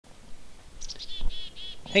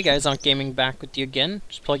Hey guys, Ankhgaming back with you again,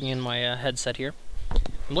 just plugging in my headset here.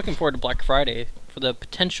 I'm looking forward to Black Friday for the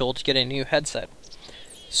potential to get a new headset.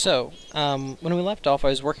 So, when we left off, I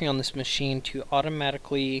was working on this machine to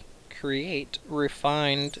automatically create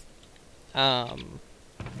refined uranium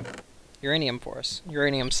for us,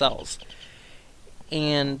 uranium cells.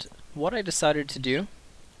 And what I decided to do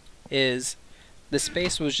is, the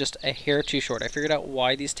space was just a hair too short. I figured out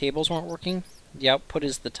why these tables weren't working. The output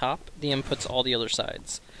is the top, the input's all the other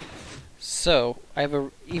sides. So, I have a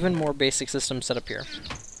even more basic system set up here.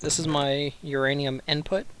 This is my uranium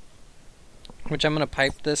input, which I'm going to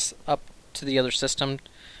pipe this up to the other system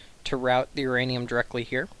to route the uranium directly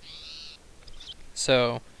here.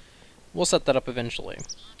 So, we'll set that up eventually.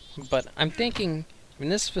 But I'm thinking, in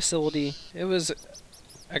this facility, it was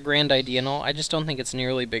a grand idea and all, I just don't think it's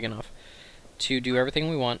nearly big enough to do everything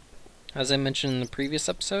we want. As I mentioned in the previous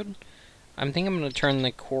episode, I think I'm going to turn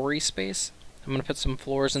the quarry space. I'm going to put some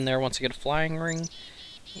floors in there once I get a flying ring,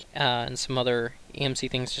 and some other EMC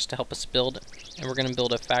things just to help us build. And we're going to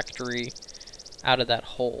build a factory out of that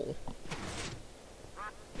hole,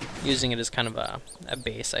 using it as kind of a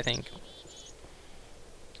base, I think.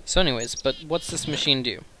 So anyways, but what's this machine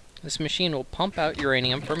do? This machine will pump out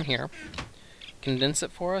uranium from here, condense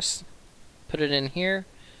it for us, put it in here,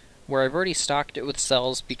 where I've already stocked it with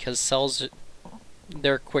cells, because cells,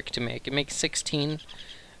 they're quick to make. It makes 16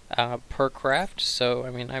 per craft, so I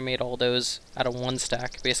mean I made all those out of one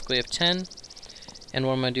stack, basically of 10. And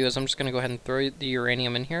what I'm going to do is I'm just going to go ahead and throw the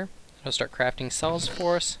uranium in here. I'll start crafting cells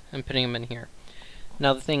for us and putting them in here.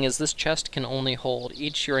 Now the thing is, this chest can only hold,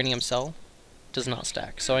 each uranium cell does not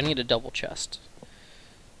stack, so I need a double chest.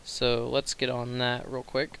 So let's get on that real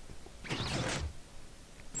quick.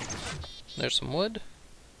 There's some wood.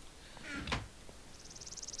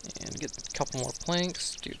 And get a couple more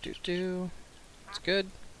planks. That's good.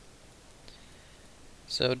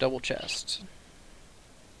 So, double chest.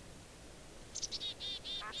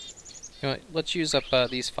 You know what, let's use up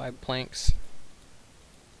these 5 planks.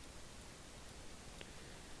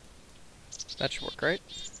 That should work, right?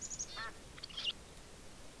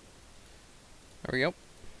 There we go.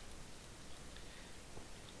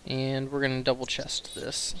 And we're going to double chest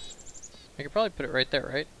this. I could probably put it right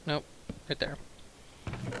there, right? Nope, right there.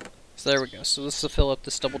 So there we go. So this will fill up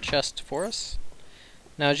this double chest for us.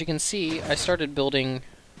 Now as you can see, I started building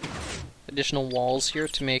additional walls here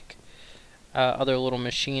to make other little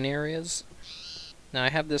machine areas. Now I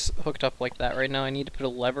have this hooked up like that. Right now I need to put a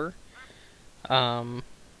lever. I'm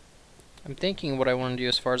thinking what I want to do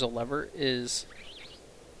as far as a lever is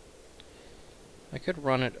I could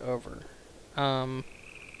run it over. I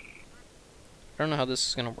don't know how this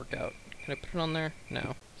is going to work out. Can I put it on there?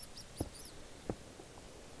 No.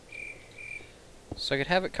 So I could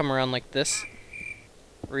have it come around like this,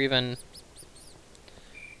 or even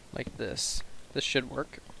like this. This should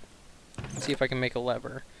work. Let's see if I can make a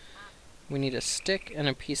lever. We need a stick and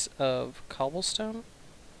a piece of cobblestone.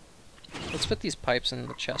 Let's put these pipes in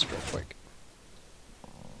the chest real quick.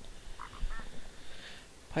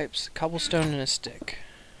 Pipes, cobblestone, and a stick.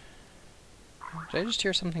 Did I just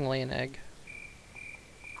hear something lay an egg?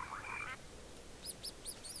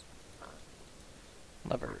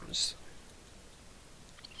 Levers.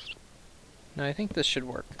 Now I think this should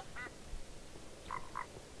work.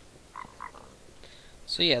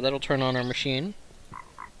 So yeah, that'll turn on our machine.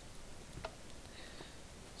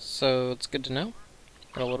 So it's good to know.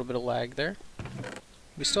 Got a little bit of lag there.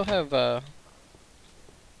 We still have,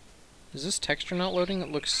 is this texture not loading?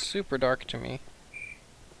 It looks super dark to me.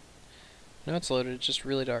 No, it's loaded, it's just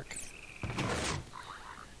really dark.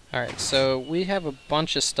 Alright, so we have a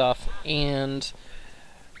bunch of stuff, and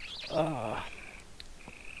I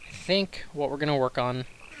think what we're going to work on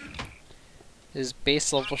is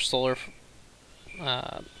base level solar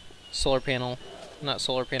panel, not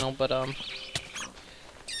solar panel, but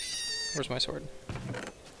where's my sword?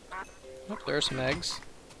 Oh, there are some eggs.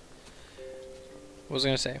 What was I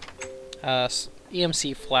going to say?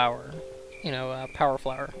 EMC flour, you know, power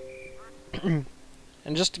flour. And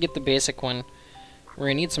just to get the basic one, we're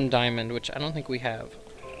going to need some diamond, which I don't think we have.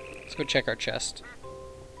 Let's go check our chest.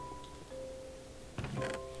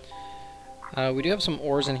 We do have some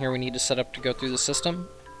ores in here we need to set up to go through the system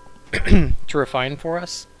to refine for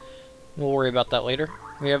us. We'll worry about that later.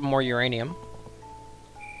 We have more uranium.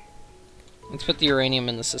 Let's put the uranium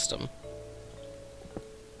in the system.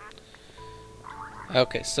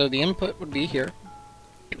 Okay, so the input would be here.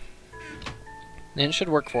 And it should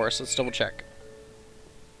work for us. Let's double check.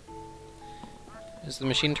 Is the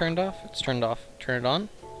machine turned off? It's turned off. Turn it on.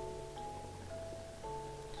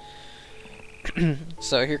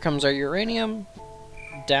 So here comes our uranium,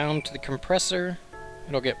 down to the compressor,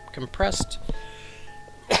 It'll get compressed.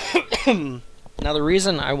 Now the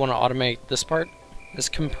reason I want to automate this part is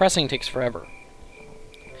compressing takes forever.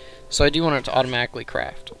 So I do want it to automatically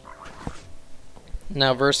craft.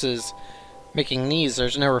 Now versus making these,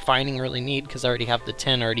 there's no refining really need because I already have the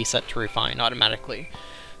tin already set to refine automatically.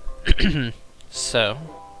 So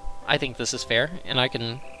I think this is fair, and I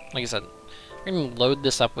can, like I said, I can load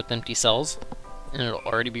this up with empty cells and it'll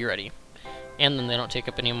already be ready. And then they don't take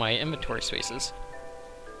up any of my inventory spaces.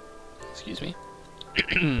 Excuse me.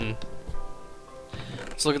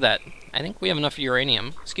 Let's look at that. I think we have enough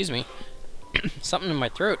uranium. Excuse me. Something in my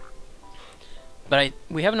throat. But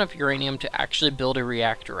we have enough uranium to actually build a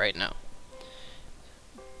reactor right now.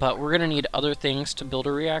 But we're going to need other things to build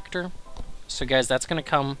a reactor. So guys, that's going to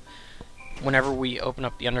come whenever we open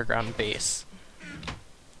up the underground base.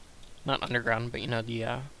 Not underground, but you know,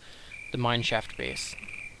 the mine shaft base.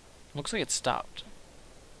 Looks like it stopped.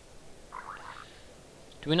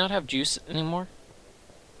 Do we not have juice anymore?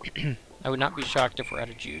 I would not be shocked if we're out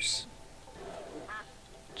of juice.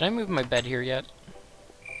 Did I move my bed here yet?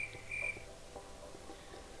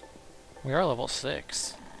 We are level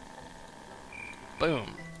 6.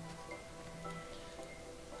 Boom.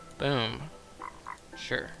 Boom.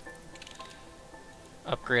 Sure.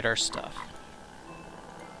 Upgrade our stuff.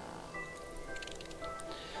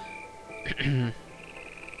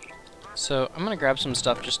 So, I'm gonna grab some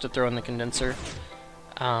stuff just to throw in the condenser.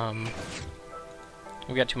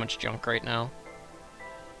 We got too much junk right now.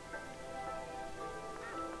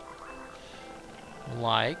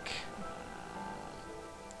 Like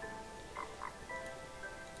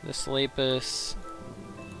this lapis,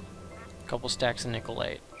 a couple stacks of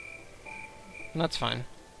nickelite. And that's fine.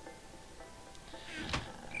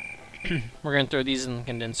 We're gonna throw these in the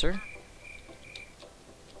condenser.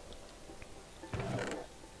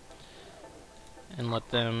 And let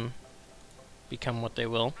them become what they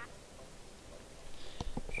will.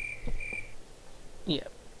 Yeah.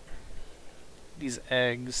 These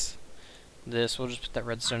eggs. This, we'll just put that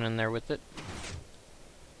redstone in there with it.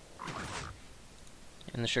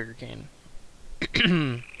 And the sugar cane.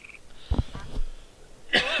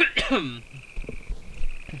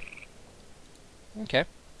 Okay.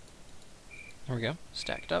 There we go.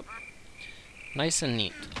 Stacked up. Nice and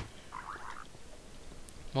neat.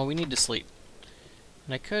 Well, we need to sleep.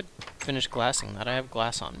 And I could finish glassing that. I have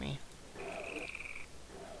glass on me.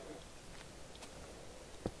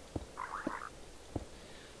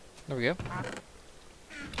 There we go.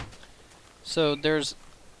 So there's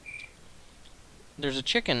a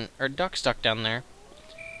chicken or duck stuck down there,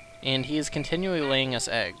 and he is continually laying us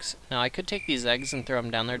eggs. Now I could take these eggs and throw them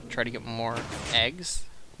down there to try to get more eggs.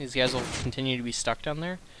 These guys will continue to be stuck down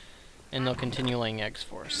there, and they'll continue laying eggs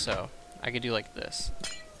for us. So I could do like this,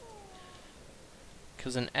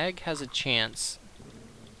 because an egg has a chance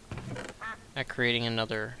at creating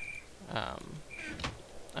another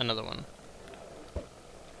one.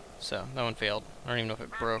 So, that one failed. I don't even know if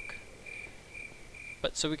it broke.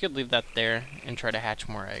 But, so we could leave that there and try to hatch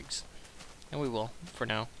more eggs. And we will, for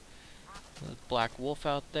now. There's a black wolf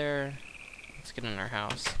out there. Let's get in our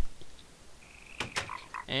house.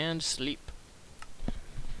 And sleep.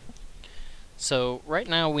 So, right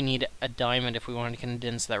now we need a diamond if we want to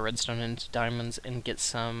condense that redstone into diamonds and get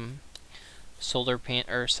some solar pan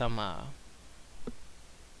or some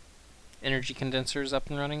energy condensers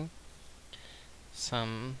up and running.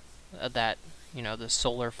 Some that, you know, the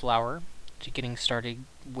solar flower, to getting started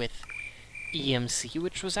with EMC,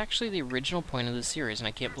 which was actually the original point of the series, and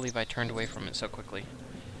I can't believe I turned away from it so quickly.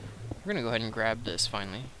 We're gonna go ahead and grab this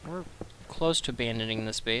finally. We're close to abandoning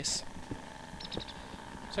this base.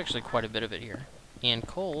 There's actually quite a bit of it here. And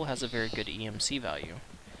coal has a very good EMC value.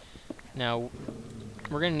 Now,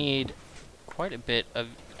 we're gonna need quite a bit of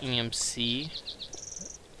EMC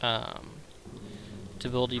to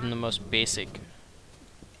build even the most basic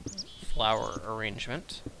flower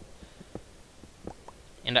arrangement.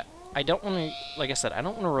 And I don't want to, like I said, I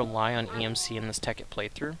don't want to rely on EMC in this Tekkit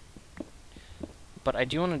playthrough. But I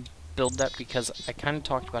do want to build that because I kind of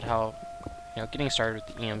talked about how, you know, getting started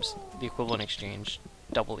with the EMC, the equivalent exchange,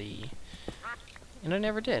 double E. And I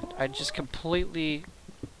never did. I just completely,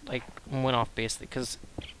 like, went off base because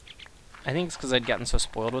I think it's because I'd gotten so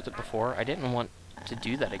spoiled with it before. I didn't want to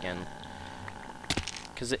do that again.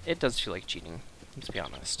 Because it does feel like cheating, let's be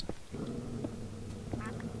honest.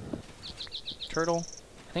 Turtle,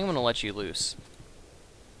 I think I'm going to let you loose.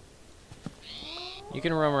 You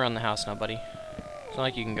can roam around the house now, buddy. It's not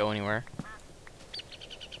like you can go anywhere.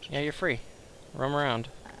 Yeah, you're free. Roam around.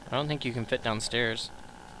 I don't think you can fit downstairs.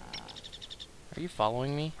 Are you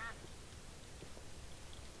following me?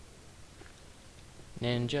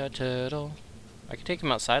 Ninja Turtle. I could take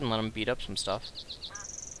him outside and let him beat up some stuff.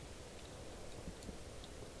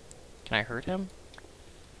 Can I hurt him?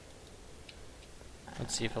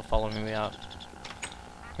 Let's see if he'll follow me out.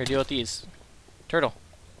 Here, deal with these. Turtle.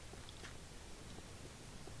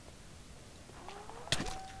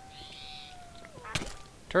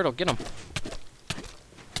 Turtle, get him.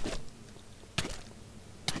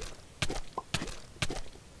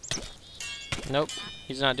 Nope,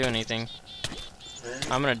 he's not doing anything.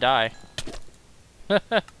 I'm gonna die.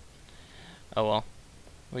 Oh well.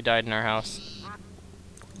 We died in our house.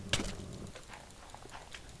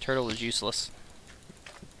 Turtle was useless.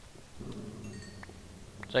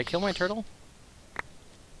 Did I kill my turtle?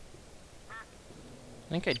 I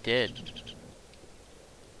think I did.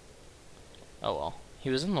 Oh well. He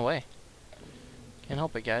was in the way. Can't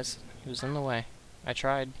help it, guys. He was in the way. I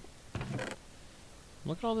tried.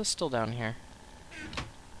 Look at all this still down here.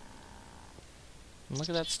 And look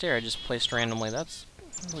at that stair I just placed randomly. That's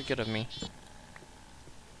really good of me.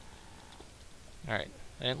 Alright.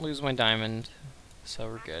 I didn't lose my diamond, so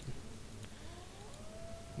we're good.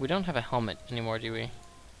 We don't have a helmet anymore, do we?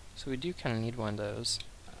 So we do kind of need one of those.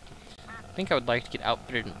 I think I would like to get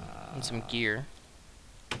outfitted in some gear.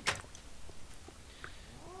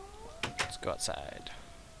 Let's go outside.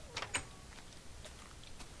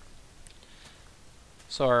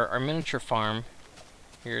 So our miniature farm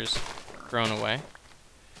here's grown away.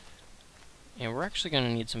 And we're actually going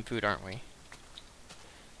to need some food, aren't we?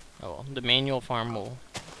 Oh well, the manual farm will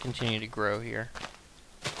continue to grow here.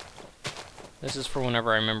 This is for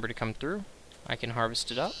whenever I remember to come through. I can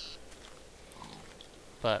harvest it up.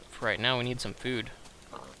 But for right now, we need some food.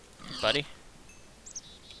 Buddy.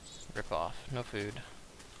 Rip off. No food.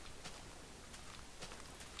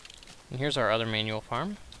 And here's our other manual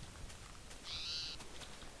farm.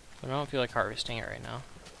 But I don't feel like harvesting it right now.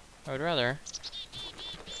 I would rather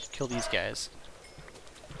kill these guys.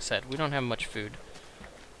 Like I said, we don't have much food.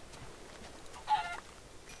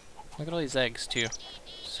 Look at all these eggs, too.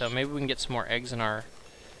 So maybe we can get some more eggs in our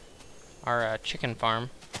chicken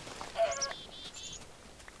farm.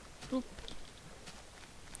 Boop.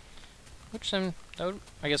 Which then, that would,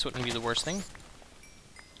 I guess, wouldn't be the worst thing.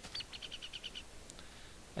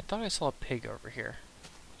 I thought I saw a pig over here.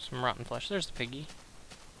 Some rotten flesh. There's the piggy.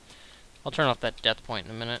 I'll turn off that death point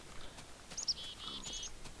in a minute.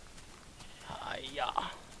 Yeah.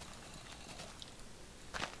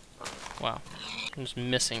 Wow. I'm just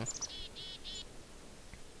missing.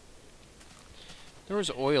 There was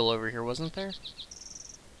oil over here, wasn't there?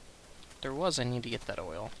 There was. I need to get that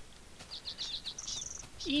oil.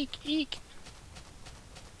 Eek, eek.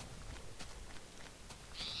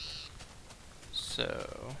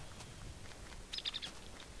 So...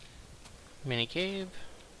 mini cave.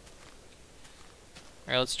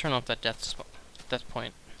 Alright, let's turn off that death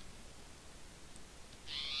point.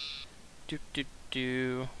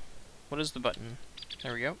 What is the button?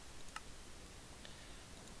 There we go.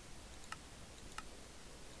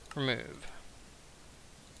 Remove.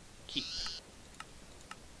 Keep.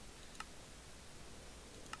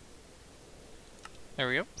 There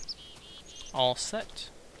we go. All set.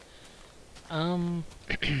 We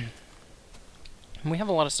have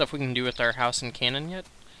a lot of stuff we can do with our house and cannon yet.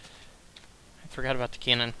 I forgot about the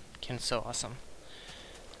cannon. Cannon's so awesome.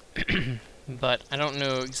 But I don't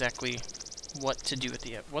know exactly what to do with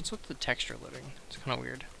the... What's with the texture loading? It's kind of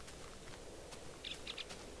weird.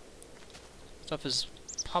 Stuff is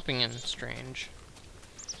popping in strange.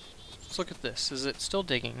 Let's look at this. Is it still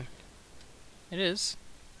digging? It is.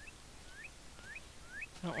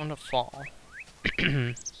 I don't want to fall.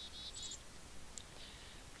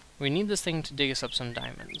 We need this thing to dig us up some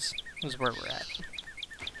diamonds. This is where we're at.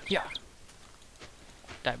 Yeah.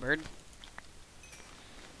 Die, bird.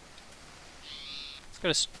 It's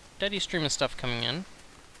got a steady stream of stuff coming in.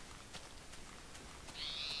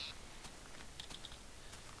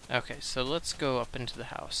 Okay, so let's go up into the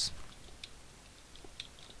house.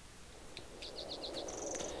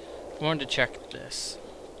 I wanted to check this.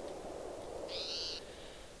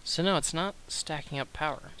 So no, it's not stacking up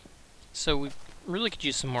power. So we really could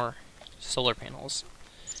use some more solar panels.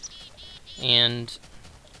 And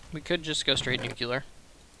we could just go straight nuclear.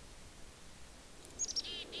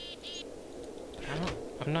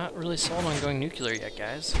 But I'm not really sold on going nuclear yet,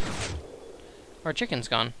 guys. Our chicken's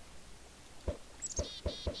gone.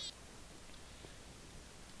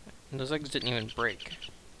 And those eggs didn't even break.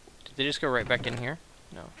 Did they just go right back in here?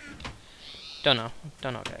 No. Don't know.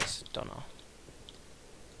 Don't know, guys. Don't know.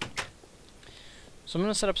 So I'm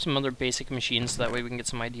going to set up some other basic machines so that way we can get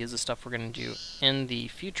some ideas of stuff we're going to do in the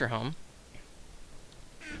future home.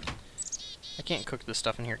 I can't cook this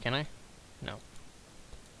stuff in here, can I? No.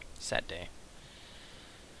 Sad day.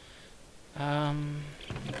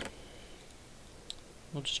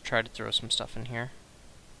 We'll just try to throw some stuff in here.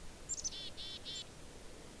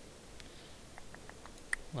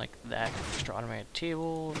 Like that. Extra automated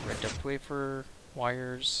table, red depth wafer,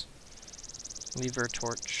 wires, lever,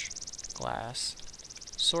 torch, glass,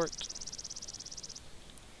 sort.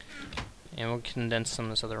 And we'll condense some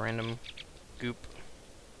of this other random goop.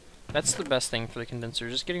 That's the best thing for the condenser,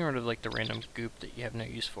 just getting rid of like the random goop that you have no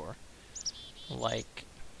use for. Like,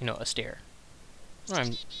 you know, a stair. I don't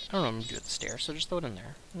know what I'm gonna do with the stair, so just throw it in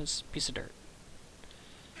there. It's a piece of dirt.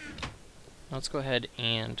 Now let's go ahead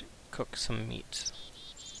and cook some meat.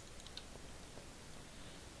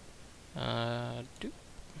 Doop.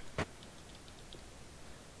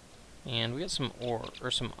 And we got some ore,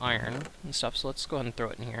 or some iron and stuff, so let's go ahead and throw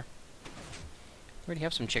it in here. We already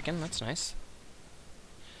have some chicken, that's nice.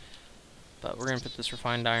 But we're gonna put this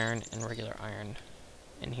refined iron and regular iron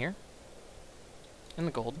in here. And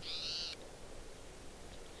the gold.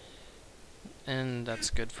 And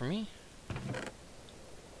that's good for me.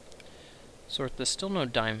 Sort this, still no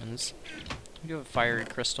diamonds. We do have a fiery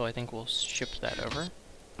crystal, I think we'll ship that over.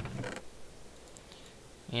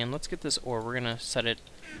 And let's get this ore, we're gonna set it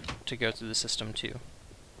to go through the system too.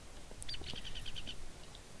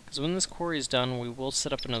 Because when this quarry is done, we will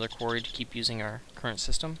set up another quarry to keep using our current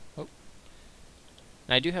system. Oh.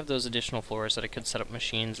 And I do have those additional floors that I could set up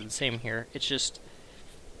machines, and same here. It's just,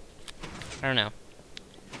 I don't know.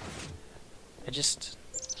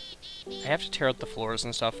 I have to tear out the floors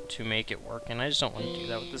and stuff to make it work, and I just don't want to do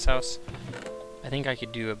that with this house. I think I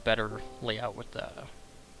could do a better layout with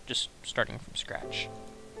just starting from scratch.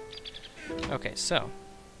 Okay, so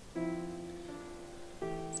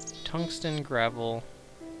tungsten, gravel.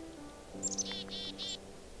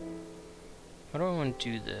 How do I want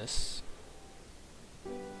to do this?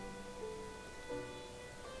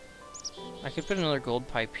 I could put another gold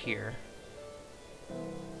pipe here.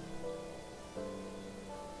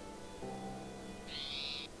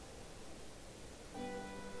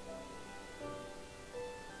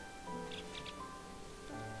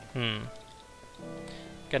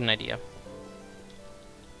 Got an idea.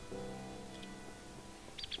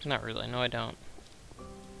 Not really, no I don't.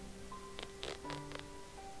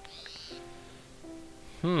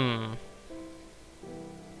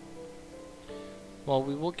 Well,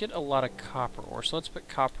 we will get a lot of copper ore, so let's put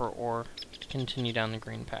copper ore to continue down the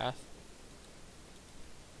green path.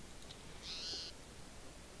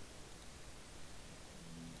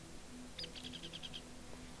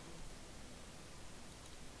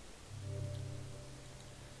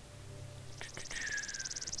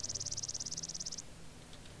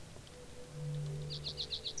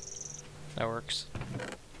 That works.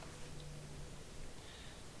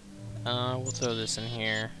 We'll throw this in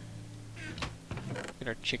here. Get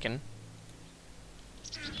our chicken.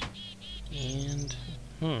 And,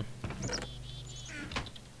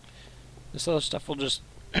 this other stuff will just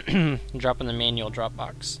drop in the manual drop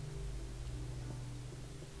box.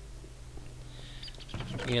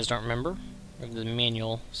 If you guys don't remember, we have the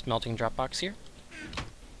manual smelting drop box here.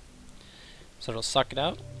 So it'll suck it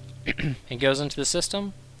out. It goes into the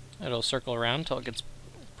system. It'll circle around until it gets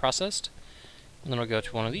processed, and then it'll go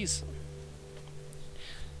to one of these.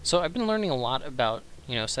 So I've been learning a lot about,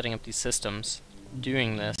 you know, setting up these systems,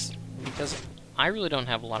 doing this, because I really don't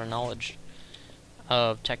have a lot of knowledge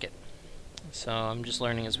of Tekkit. So I'm just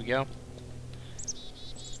learning as we go.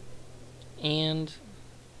 And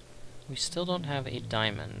we still don't have a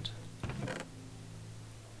diamond.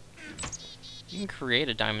 You can create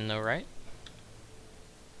a diamond though, right?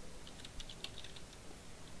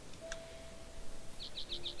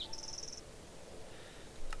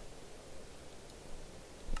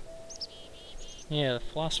 Yeah, the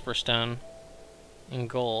philosopher's stone in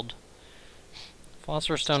gold.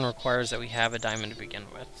 Philosopher's stone requires that we have a diamond to begin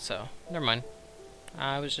with, so never mind.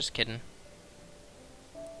 I was just kidding.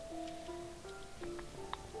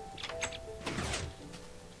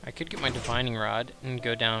 I could get my divining rod and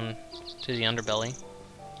go down to the underbelly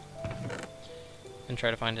and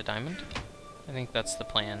try to find a diamond. I think that's the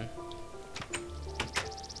plan.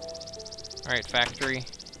 Alright, factory,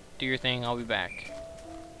 do your thing, I'll be back.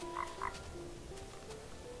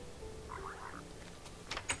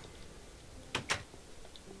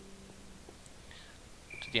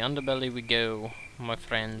 The underbelly we go, my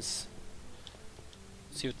friends.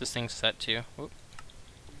 Let's see what this thing's set to. Oop.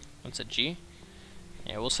 What's it, G?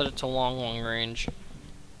 Yeah, we'll set it to long range.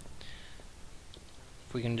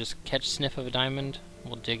 If we can just catch sniff of a diamond,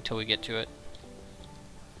 we'll dig till we get to it.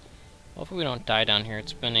 Hopefully we don't die down here.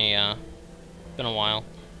 It's been a while.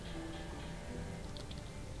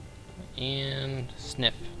 And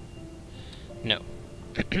sniff. No.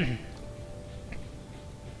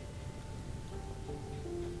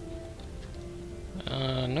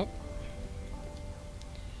 Nope.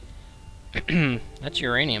 That's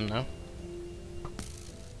uranium, though.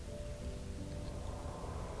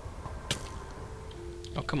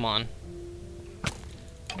 Oh, come on.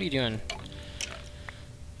 What are you doing?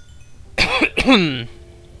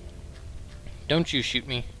 Don't you shoot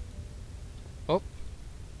me. Oh,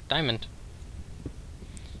 diamond.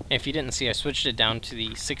 If you didn't see, I switched it down to the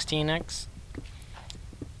 16x.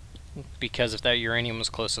 Because if that uranium was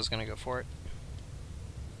close, I was going to go for it.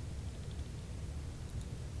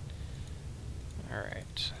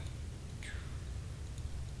 Alright. There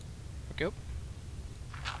we go.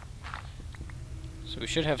 So we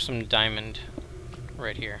should have some diamond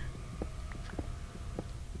right here.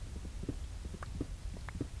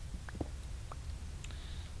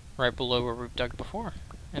 Right below where we've dug before.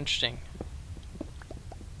 Interesting.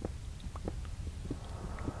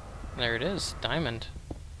 There it is, diamond.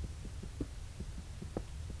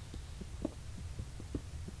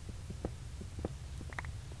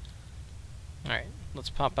 Alright, let's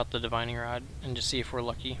pop out the divining rod and just see if we're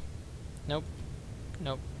lucky. Nope.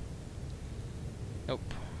 Nope.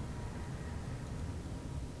 Nope.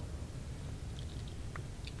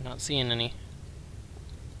 Not seeing any.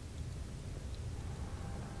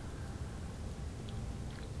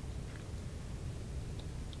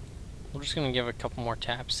 We're just gonna give a couple more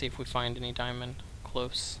taps, see if we find any diamond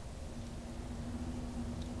close.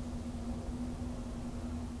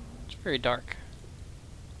 It's very dark.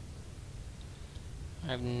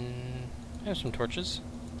 I have some torches.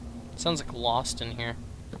 It sounds like Lost in here.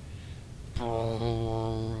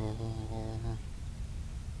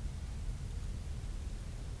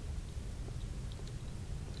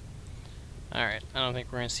 Alright, I don't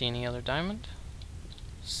think we're gonna see any other diamond.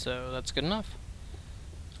 So that's good enough.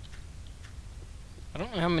 I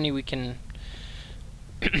don't know how many we can...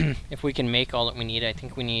 if we can make all that we need. I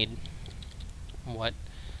think we need... what?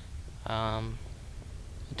 A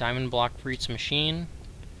diamond block for each machine.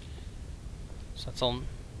 So that's all...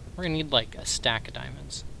 we're gonna need like a stack of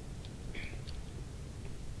diamonds.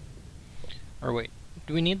 Or wait,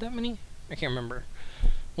 do we need that many? I can't remember.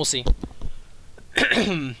 We'll see.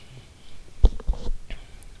 But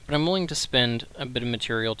I'm willing to spend a bit of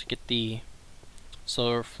material to get the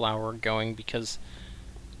solar flower going because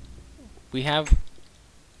we have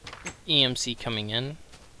EMC coming in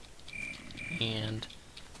and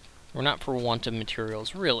we're not for want of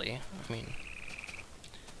materials, really. I mean,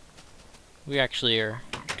 we actually are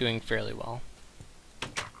doing fairly well.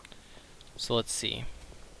 So let's see.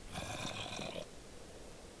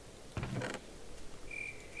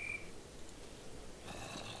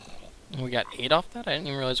 We got 8 off that? I didn't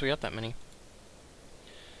even realize we got that many.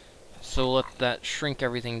 So we'll let that shrink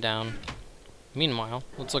everything down. Meanwhile,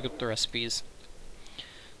 let's look at the recipes.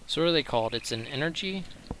 So what are they called? It's an energy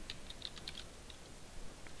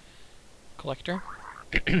collector,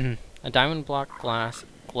 a diamond block, glass,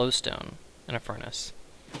 glowstone, and a furnace.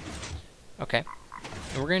 Okay.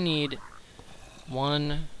 And we're gonna need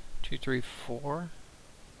 1, 2, 3, 4.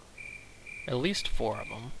 At least 4 of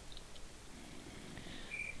them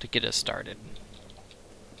to get us started.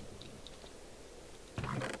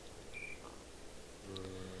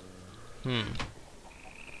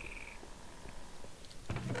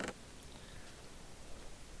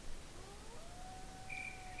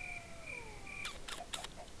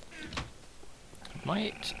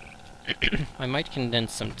 I might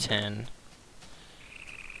condense some tin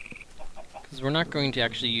because we're not going to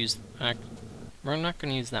actually use. We're not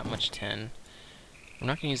going to use that much tin. We're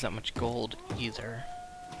not going to use that much gold either.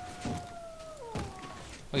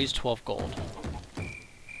 I'll use 12 gold.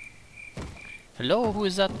 Hello, who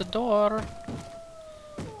is at the door?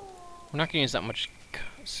 We're not going to use that much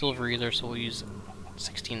silver either, so we'll use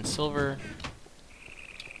 16 silver.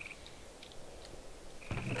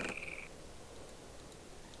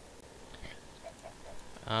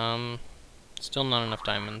 Still not enough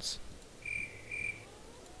diamonds.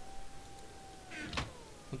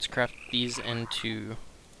 Let's craft these into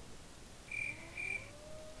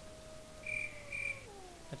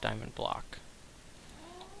a diamond block.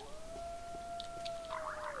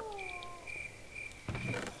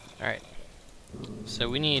 Alright. So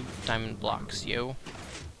we need diamond blocks, yo.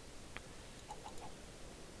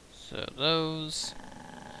 So those.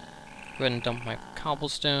 Go ahead and dump my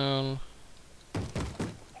cobblestone.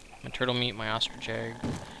 My turtle meat, my ostrich egg,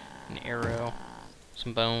 an arrow,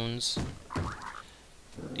 some bones.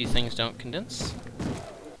 These things don't condense.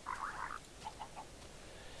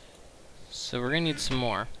 So we're gonna need some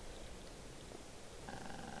more.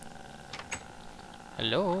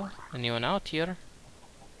 Hello? Anyone out here?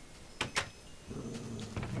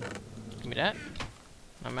 Give me that.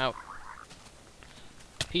 I'm out.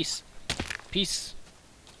 Peace. Peace.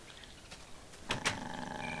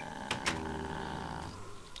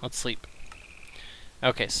 Let's sleep.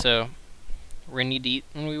 Okay, so we're gonna need to eat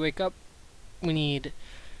when we wake up. We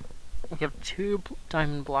have 2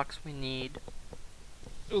 diamond blocks. We need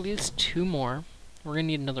at least 2 more. We're gonna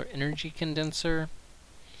need another energy condenser,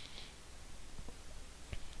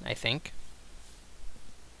 I think.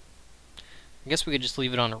 I guess we could just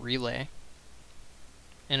leave it on a relay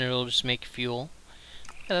and it'll just make fuel.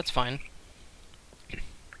 Yeah, that's fine.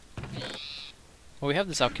 Well, we have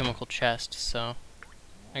this alchemical chest, so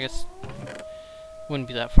I guess it wouldn't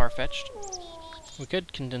be that far-fetched. We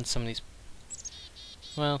could condense some of these.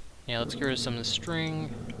 Well, yeah, let's get rid of some of the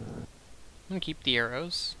string. I'm gonna keep the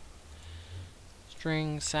arrows.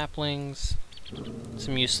 String, saplings,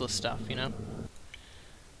 some useless stuff, you know?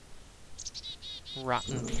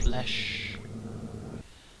 Rotten flesh.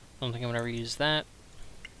 Don't think I'm gonna ever use that.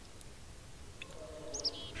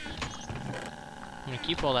 I'm gonna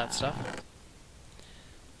keep all that stuff.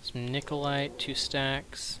 Some nickelite, 2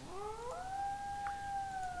 stacks.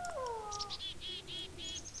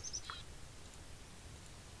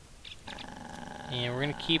 And we're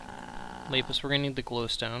gonna keep lapis. We're gonna need the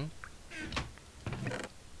glowstone.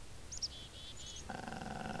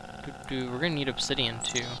 We're gonna need obsidian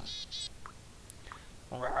too.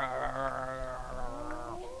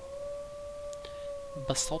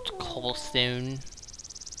 Basalt cobblestone.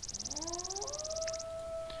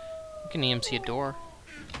 We can EMC a door.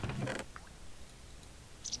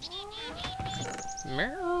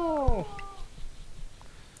 Meow.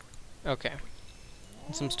 Okay.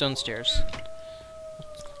 And some stone stairs.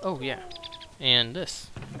 Oh yeah. And this.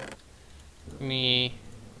 Give me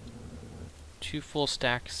 2 full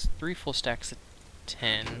stacks, 3 full stacks of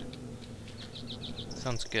 10.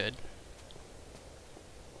 Sounds good.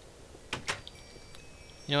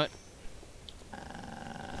 You know what?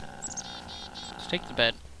 Let's take the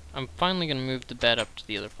bed. I'm finally gonna move the bed up to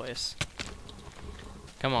the other place.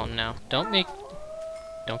 Come on now. Don't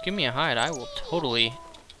give me a hide. I will totally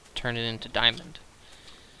turn it into diamond.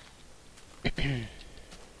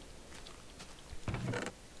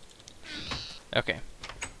 Okay.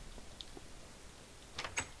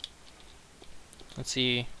 Let's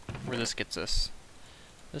see where this gets us.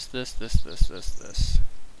 This.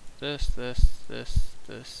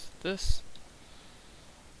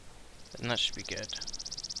 And that should be good.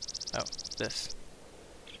 Oh, this.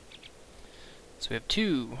 So we have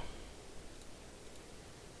 2.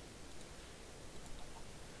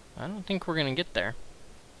 I don't think we're gonna get there.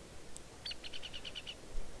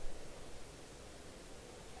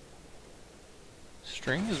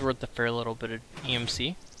 String is worth a fair little bit of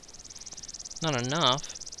EMC. Not enough.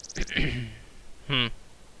 I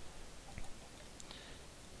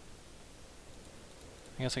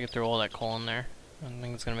guess I could throw all that coal in there. I don't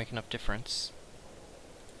think it's gonna make enough difference.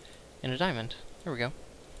 And a diamond. There we go.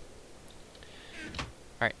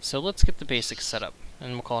 Alright, so let's get the basics set up,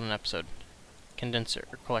 and we'll call it an episode. Condenser,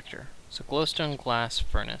 or collector. So glowstone, glass,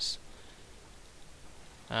 furnace.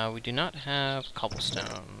 We do not have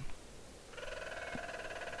cobblestone.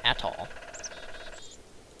 At all.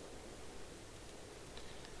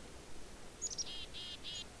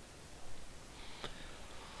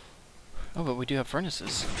 Oh, but we do have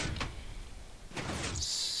furnaces.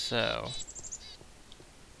 So...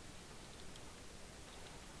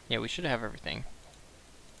 yeah, we should have everything.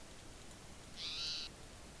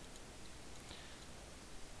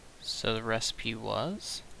 So the recipe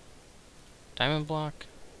was... diamond block,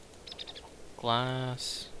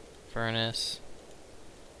 glass, furnace,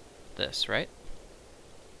 this, right?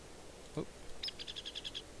 Oop.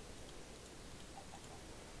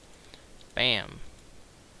 Bam.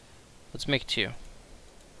 Let's make 2.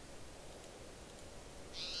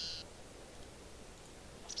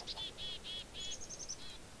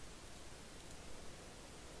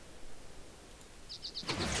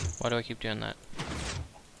 Why do I keep doing that?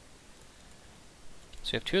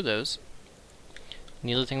 So we have 2 of those. And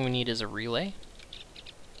the other thing we need is a relay.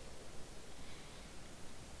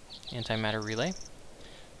 Antimatter relay.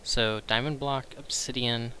 So diamond block,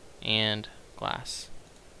 obsidian, and glass.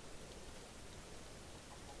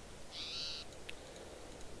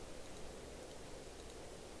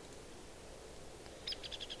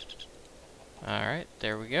 Alright,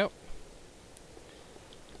 there we go.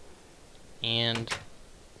 And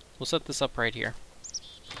we'll set this up right here.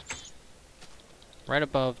 Right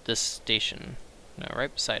above this station. No,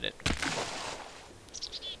 right beside it.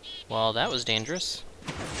 Well, that was dangerous.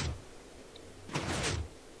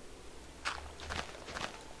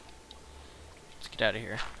 Let's get out of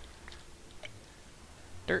here.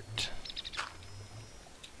 Dirt.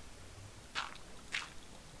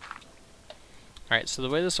 Alright, so the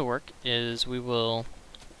way this will work is we're going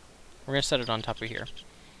to set it on top of here.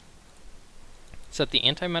 Set the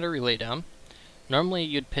antimatter relay down. Normally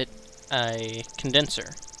you'd put a condenser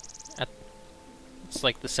it's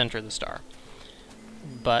like the center of the star.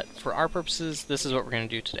 But for our purposes, this is what we're going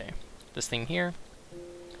to do today. This thing here,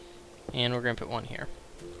 and we're going to put one here.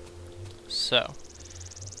 So,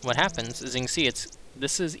 what happens is you can see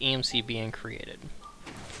this is EMC being created.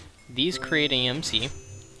 These create EMC,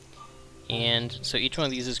 and so each one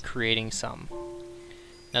of these is creating some.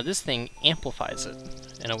 Now this thing amplifies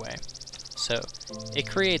it in a way. So, it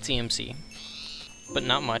creates EMC, but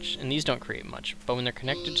not much, and these don't create much. But when they're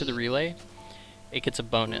connected to the relay, it gets a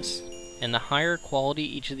bonus. And the higher quality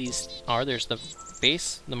each of these are, there's the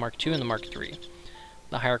base, the Mark II, and the Mark III.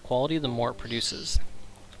 The higher quality, the more it produces.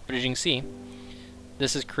 But as you can see,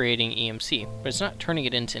 this is creating EMC, but it's not turning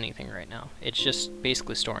it into anything right now. It's just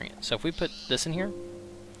basically storing it. So if we put this in here,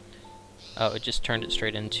 oh, it just turned it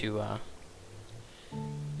straight into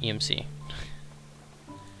EMC.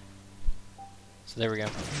 So there we go.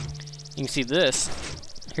 You can see this,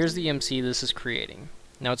 here's the EMC this is creating.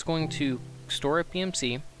 Now it's going to store up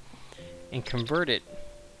EMC and convert it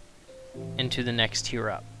into the next tier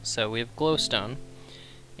up. So we have glowstone,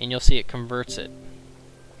 and you'll see it converts it.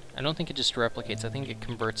 I don't think it just replicates, I think it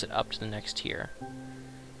converts it up to the next tier.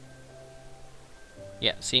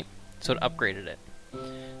 Yeah, see? So it upgraded it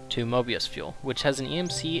to Mobius fuel, which has an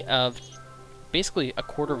EMC of basically a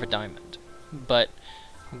quarter of a diamond. But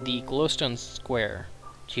the glowstone square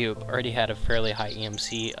cube already had a fairly high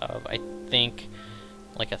EMC of, I think,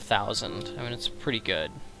 like 1,000. I mean, it's pretty good.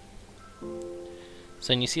 So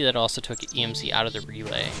then you see that it also took EMC out of the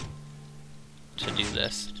relay to do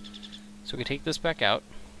this. So we take this back out,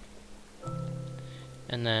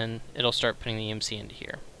 and then it'll start putting the EMC into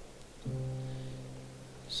here.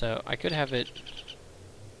 So I could have it,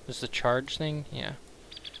 this is the charge thing, yeah.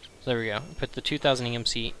 So there we go, put the 2000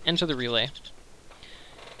 EMC into the relay,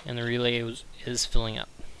 and the relay is filling up.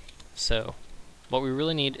 So what we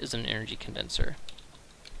really need is an energy condenser.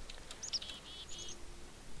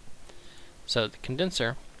 So the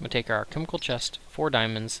condenser would take our chemical chest, 4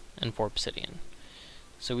 diamonds, and 4 obsidian.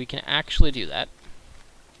 So we can actually do that.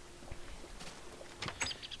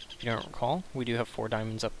 If you don't recall, we do have 4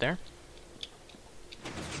 diamonds up there.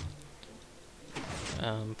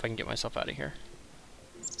 If I can get myself out of here.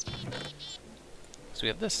 So we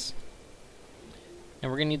have this.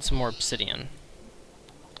 And we're going to need some more obsidian.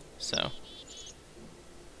 So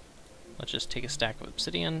let's just take a stack of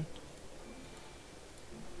obsidian.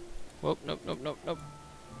 Whoop, nope, nope, nope, nope.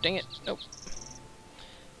 Dang it, nope.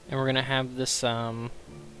 And we're gonna have this, what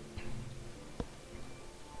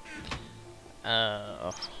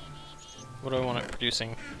do I want it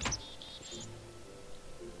producing?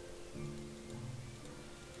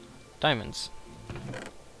 Diamonds.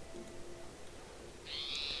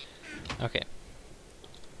 Okay.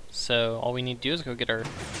 So, all we need to do is go get our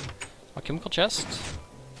chemical chest.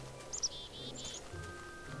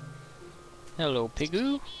 Hello,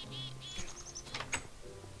 Pigoo.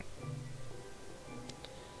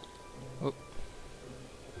 Oh.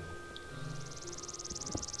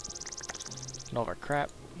 Get all of our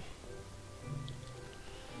crap.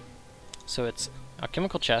 So it's a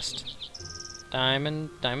chemical chest,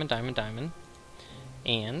 diamond, diamond, diamond, diamond,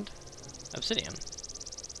 and obsidian.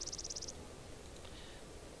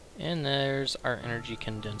 And there's our energy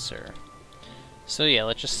condenser. So yeah,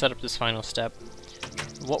 let's just set up this final step.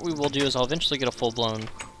 What we will do is I'll eventually get a full-blown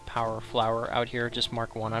power flower out here, just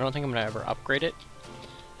Mark 1. I don't think I'm going to ever upgrade it,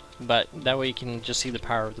 but that way you can just see the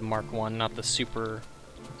power of the Mark 1, not the super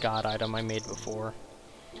god item I made before.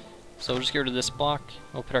 So we'll just get rid of this block,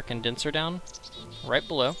 we'll put our condenser down right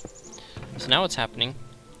below. So now what's happening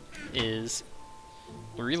is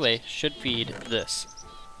the relay should feed this.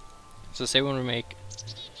 So say when we make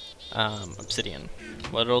obsidian,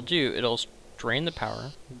 what it'll do, it'll drain the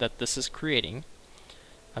power that this is creating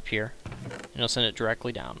up here, and it'll send it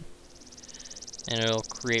directly down. And it'll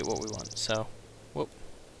create what we want. So, whoop,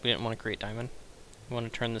 we didn't want to create diamond. We want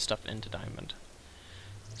to turn this stuff into diamond.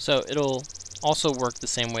 So it'll also work the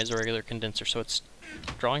same way as a regular condenser. So it's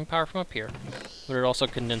drawing power from up here, but it'll also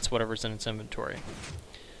condense whatever's in its inventory.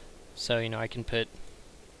 So, you know, I can put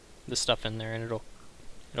this stuff in there and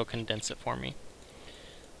it'll condense it for me.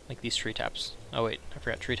 Like these tree taps. Oh wait, I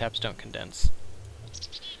forgot tree taps don't condense.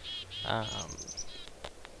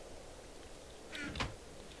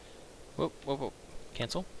 Whoop, whoop, whoop.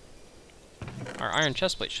 Cancel. Our iron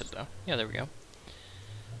chestplate should though. Yeah, there we go.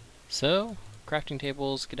 So, crafting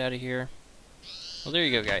tables, get out of here. Well, there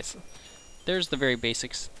you go, guys. There's the very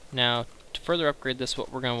basics. Now, to further upgrade this,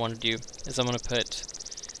 what we're going to want to do is I'm going to put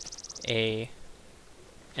a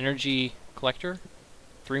energy collector,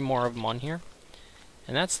 3 more of them on here,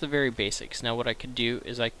 and that's the very basics. Now what I could do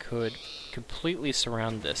is I could completely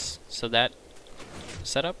surround this. So that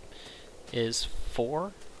setup is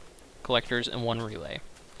 4 collectors and 1 relay.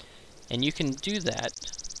 And you can do that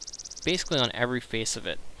basically on every face of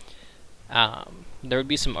it. There would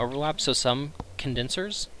be some overlap, so some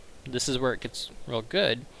condensers, this is where it gets real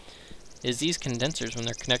good, is these condensers, when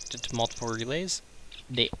they're connected to multiple relays,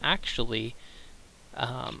 they actually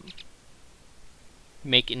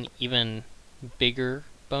make an even bigger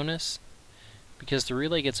bonus, because the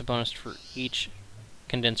relay gets a bonus for each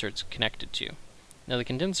condenser it's connected to. Now the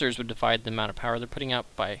condensers would divide the amount of power they're putting out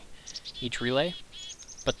by each relay,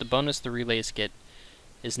 but the bonus the relays get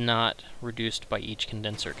is not reduced by each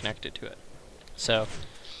condenser connected to it. So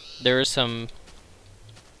there is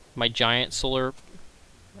my giant solar,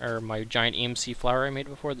 or my giant EMC flower I made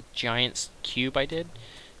before, the giant cube I did.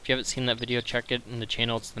 If you haven't seen that video, check it in the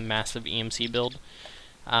channel. It's the massive EMC build.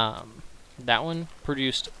 That one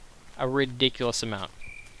produced a ridiculous amount.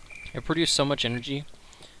 It produced so much energy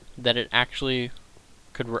that it actually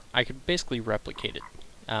I could basically replicate it.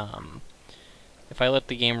 If I let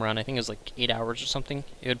the game run, I think it was like 8 hours or something,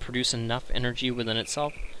 it would produce enough energy within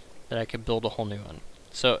itself that I could build a whole new one.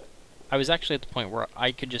 So I was actually at the point where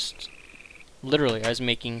I could just, literally, I was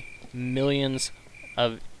making millions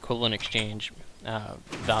of equivalent exchange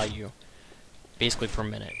value basically per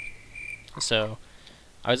minute. So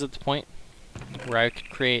I was at the point where I could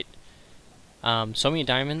create so many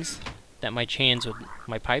diamonds that my chains with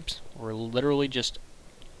my pipes were literally just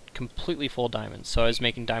completely full diamonds. So I was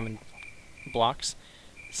making diamond blocks.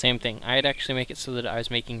 Same thing. I'd actually make it so that I was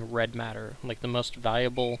making red matter, like the most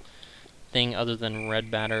valuable thing other than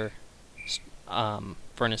red matter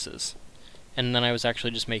furnaces. And then I was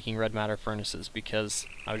actually just making red matter furnaces because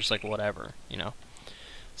I was just like, whatever, you know.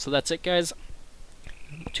 So that's it, guys.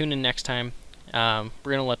 Tune in next time. We're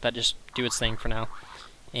gonna let that just do its thing for now,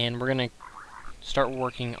 and we're gonna start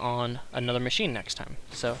working on another machine next time.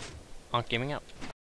 So, Ankhgaming out.